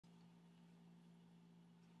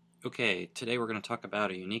Okay, today we're going to talk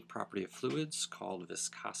about a unique property of fluids called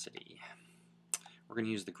viscosity. We're going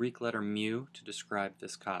to use the Greek letter mu to describe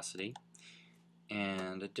viscosity,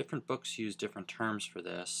 and different books use different terms for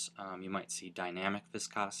this. You might see dynamic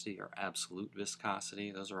viscosity or absolute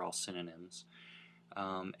viscosity. Those are all synonyms.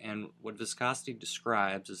 And what viscosity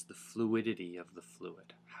describes is the fluidity of the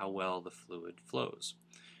fluid, how well the fluid flows.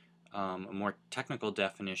 A more technical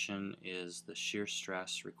definition is the shear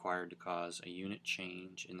stress required to cause a unit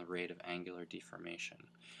change in the rate of angular deformation.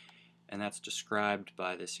 And that's described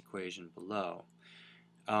by this equation below.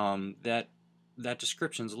 That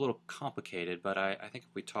description is a little complicated, but I think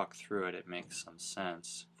if we talk through it, it makes some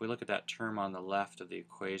sense. If we look at that term on the left of the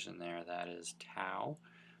equation there, that is tau,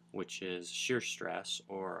 which is shear stress,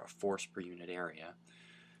 or a force per unit area.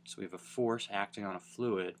 So we have a force acting on a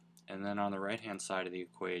fluid, and then on the right-hand side of the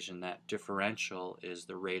equation, that differential is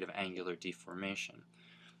the rate of angular deformation.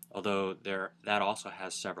 Although that also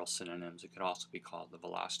has several synonyms. It could also be called the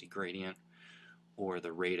velocity gradient or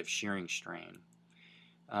the rate of shearing strain.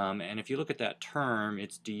 And if you look at that term,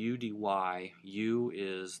 it's du dy. U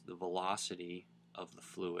is the velocity of the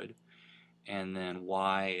fluid, and then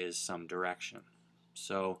y is some direction.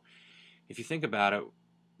 So if you think about it,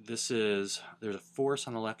 there's a force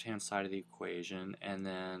on the left-hand side of the equation, and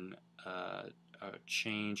then a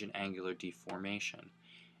change in angular deformation.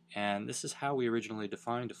 And this is how we originally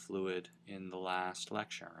defined a fluid in the last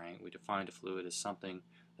lecture, right? We defined a fluid as something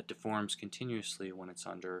that deforms continuously when it's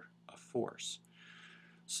under a force.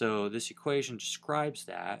 So this equation describes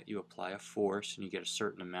that. You apply a force and you get a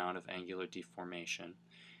certain amount of angular deformation,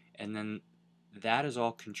 and then that is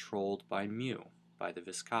all controlled by mu, by the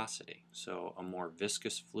viscosity. So a more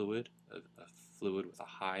viscous fluid, a fluid with a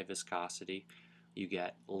high viscosity, you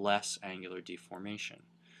get less angular deformation.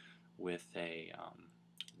 With a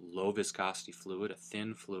low viscosity fluid, a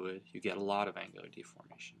thin fluid, you get a lot of angular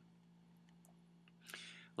deformation.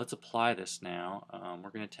 Let's apply this now.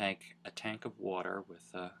 We're going to take a tank of water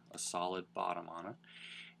with a solid bottom on it,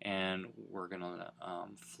 and we're going to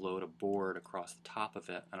float a board across the top of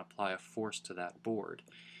it and apply a force to that board.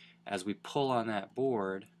 As we pull on that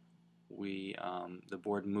board, the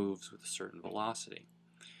board moves with a certain velocity.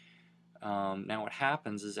 Now what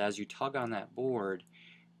happens is as you tug on that board,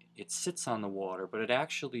 it sits on the water, but it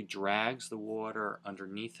actually drags the water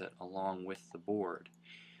underneath it along with the board.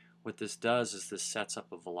 What this does is this sets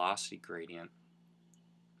up a velocity gradient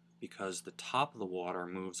because the top of the water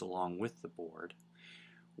moves along with the board,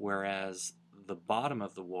 whereas the bottom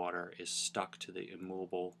of the water is stuck to the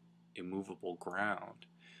immovable ground.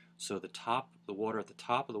 So the water at the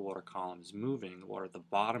top of the water column is moving, the water at the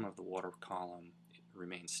bottom of the water column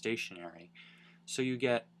remains stationary. So you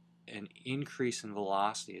get an increase in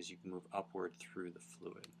velocity as you move upward through the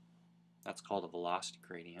fluid. That's called a velocity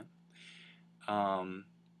gradient.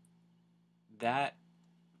 That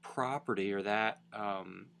property, or that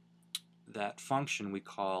function, we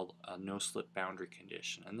call a no-slip boundary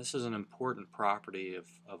condition. And this is an important property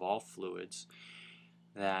of all fluids,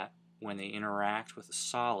 that when they interact with a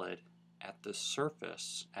solid at the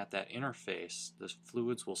surface, at that interface, the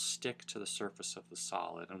fluids will stick to the surface of the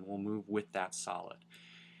solid and will move with that solid.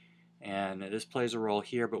 And this plays a role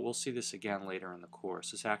here, but we'll see this again later in the course.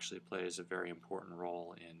 This actually plays a very important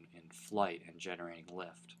role in flight and generating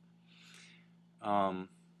lift.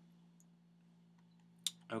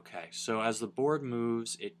 Okay, so as the board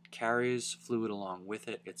moves, it carries fluid along with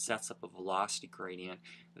it. It sets up a velocity gradient.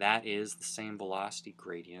 That is the same velocity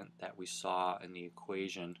gradient that we saw in the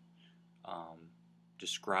equation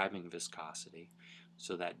describing viscosity.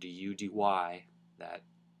 So that du dy,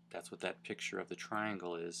 that's what that picture of the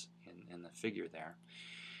triangle is in the figure there.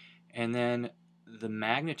 And then the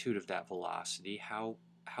magnitude of that velocity, how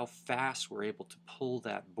fast we're able to pull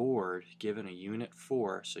that board given a unit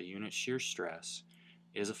force, a unit shear stress,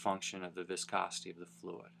 is a function of the viscosity of the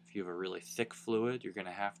fluid. If you have a really thick fluid, you're going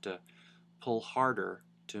to have to pull harder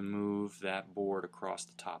to move that board across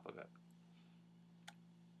the top of it.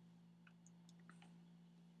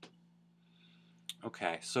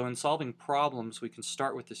 Okay, so in solving problems, we can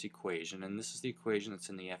start with this equation, and this is the equation that's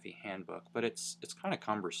in the FE handbook, but it's kind of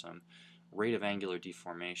cumbersome. Rate of angular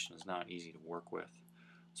deformation is not easy to work with.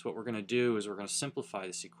 So what we're going to do is we're going to simplify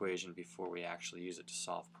this equation before we actually use it to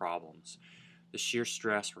solve problems. The shear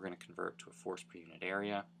stress we're going to convert to a force per unit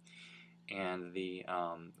area, and the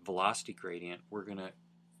velocity gradient we're going to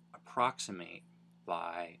approximate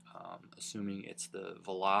by assuming it's the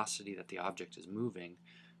velocity that the object is moving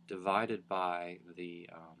divided by the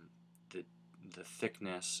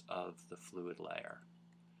thickness of the fluid layer.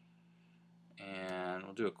 And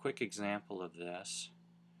we'll do a quick example of this.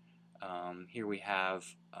 Here we have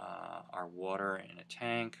our water in a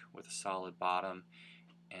tank with a solid bottom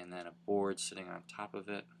and then a board sitting on top of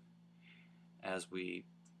it. As we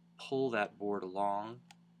pull that board along,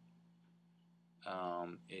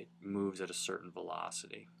 it moves at a certain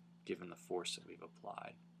velocity given the force that we've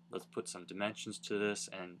applied. Let's put some dimensions to this,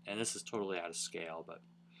 and this is totally out of scale, but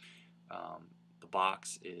the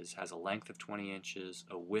box has a length of 20 inches,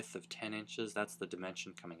 a width of 10 inches, that's the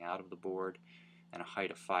dimension coming out of the board, and a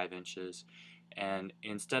height of 5 inches. And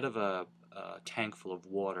instead of a tank full of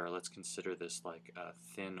water, let's consider this like a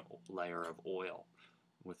thin layer of oil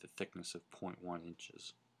with a thickness of 0.1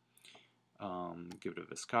 inches. Give it a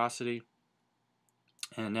viscosity.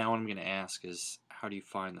 And now what I'm going to ask is, how do you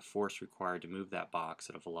find the force required to move that box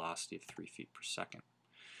at a velocity of 3 feet per second?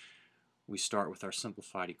 We start with our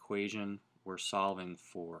simplified equation. We're solving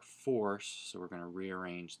for force, so we're going to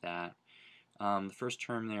rearrange that. The first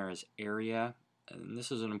term there is area, and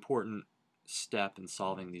this is an important step in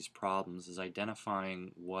solving these problems, is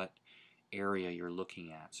identifying what area you're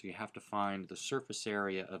looking at. So you have to find the surface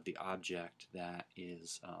area of the object that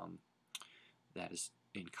is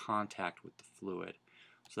in contact with the fluid.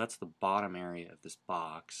 So that's the bottom area of this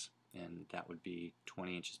box, and that would be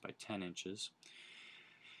 20 inches by 10 inches.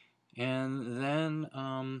 And then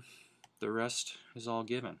the rest is all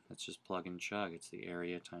given. It's just plug and chug. It's the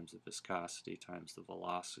area times the viscosity times the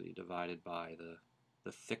velocity divided by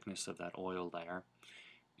the thickness of that oil layer.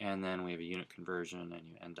 And then we have a unit conversion, and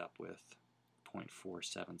you end up with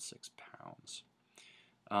 0.476 pounds.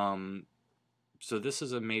 So this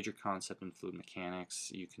is a major concept in fluid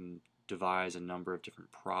mechanics. You can devise a number of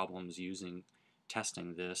different problems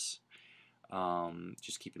testing this.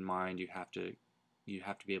 Just keep in mind you have to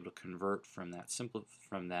be able to convert from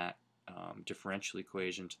that differential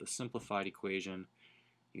equation to the simplified equation.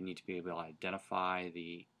 You need to be able to identify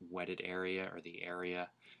the wetted area, or the area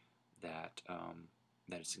that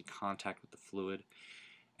is in contact with the fluid.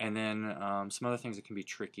 And then some other things that can be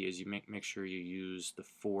tricky is you make sure you use the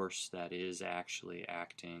force that is actually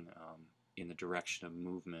acting in the direction of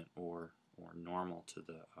movement, or normal to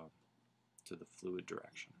the fluid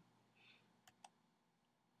direction.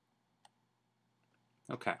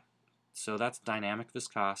 Okay, so that's dynamic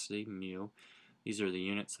viscosity, mu. These are the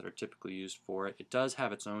units that are typically used for it. It does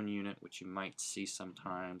have its own unit, which you might see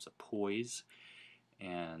sometimes, a poise,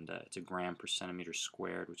 and it's a gram per centimeter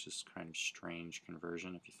squared, which is kind of strange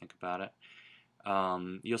conversion if you think about it.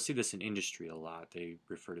 You'll see this in industry a lot. They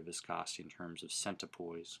refer to viscosity in terms of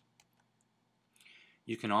centipoise.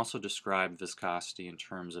 You can also describe viscosity in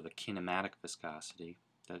terms of a kinematic viscosity.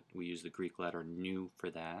 That we use the Greek letter nu for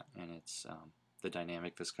that, and it's the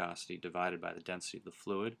dynamic viscosity divided by the density of the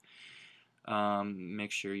fluid. Make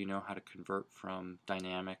sure you know how to convert from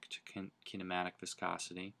dynamic to kinematic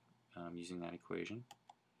viscosity using that equation.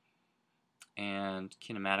 And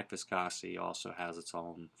kinematic viscosity also has its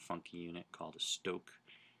own funky unit called a stoke,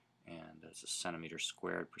 and it's a centimeter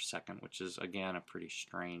squared per second, which is again a pretty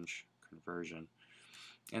strange conversion.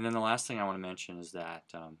 And then the last thing I want to mention is that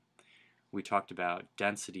we talked about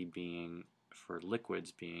density for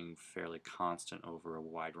liquids being fairly constant over a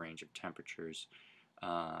wide range of temperatures.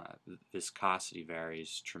 Viscosity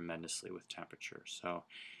varies tremendously with temperature. So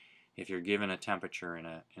if you're given a temperature in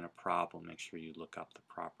a problem, make sure you look up the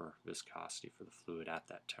proper viscosity for the fluid at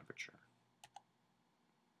that temperature.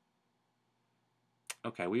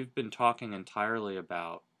 Okay, we've been talking entirely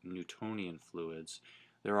about Newtonian fluids.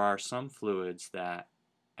 There are some fluids that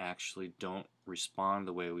actually don't respond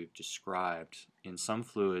the way we've described. In some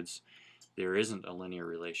fluids, there isn't a linear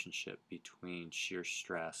relationship between shear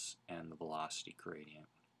stress and the velocity gradient,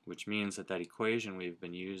 which means that equation we've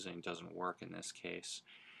been using doesn't work in this case.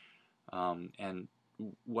 And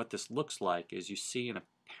what this looks like is you see an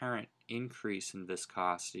apparent increase in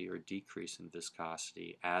viscosity or decrease in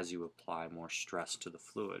viscosity as you apply more stress to the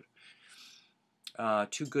fluid.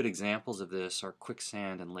 Two good examples of this are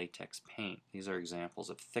quicksand and latex paint. These are examples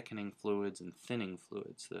of thickening fluids and thinning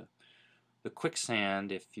fluids. The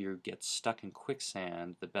quicksand, if you get stuck in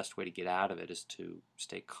quicksand, the best way to get out of it is to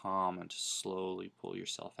stay calm and to slowly pull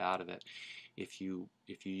yourself out of it. If you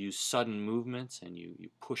use sudden movements and you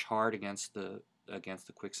push hard against the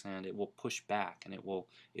quicksand, it will push back, and it will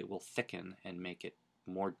thicken and make it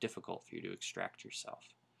more difficult for you to extract yourself.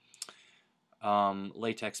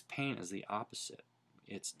 Latex paint is the opposite.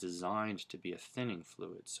 It's designed to be a thinning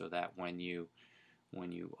fluid, so that when you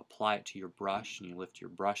apply it to your brush and you lift your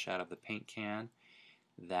brush out of the paint can,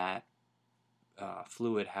 that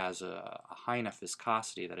fluid has a high enough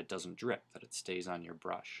viscosity that it doesn't drip, that it stays on your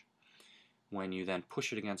brush. When you then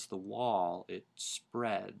push it against the wall, it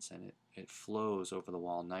spreads and it flows over the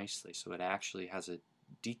wall nicely, so it actually has a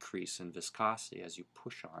decrease in viscosity as you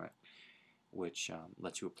push on it, which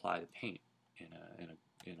lets you apply the paint in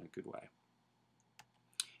a good way.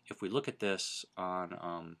 If we look at this on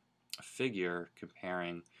a figure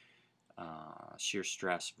comparing shear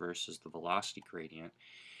stress versus the velocity gradient,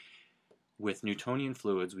 with Newtonian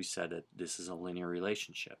fluids, we said that this is a linear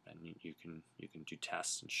relationship, and you can do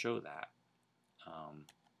tests and show that.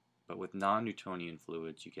 But with non-Newtonian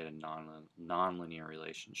fluids, you get a non-linear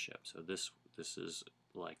relationship. So this is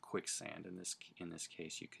like quicksand. In this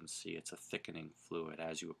case, you can see it's a thickening fluid.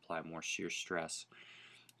 As you apply more shear stress,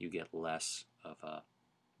 you get less of a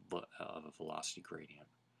velocity gradient.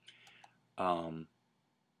 And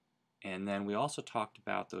then we also talked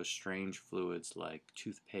about those strange fluids like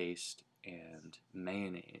toothpaste and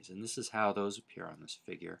mayonnaise, and this is how those appear on this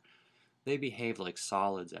figure. They behave like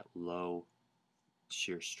solids at low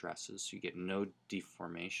shear stresses, so you get no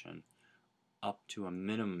deformation up to a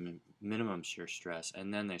minimum shear stress,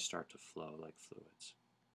 and then they start to flow like fluids.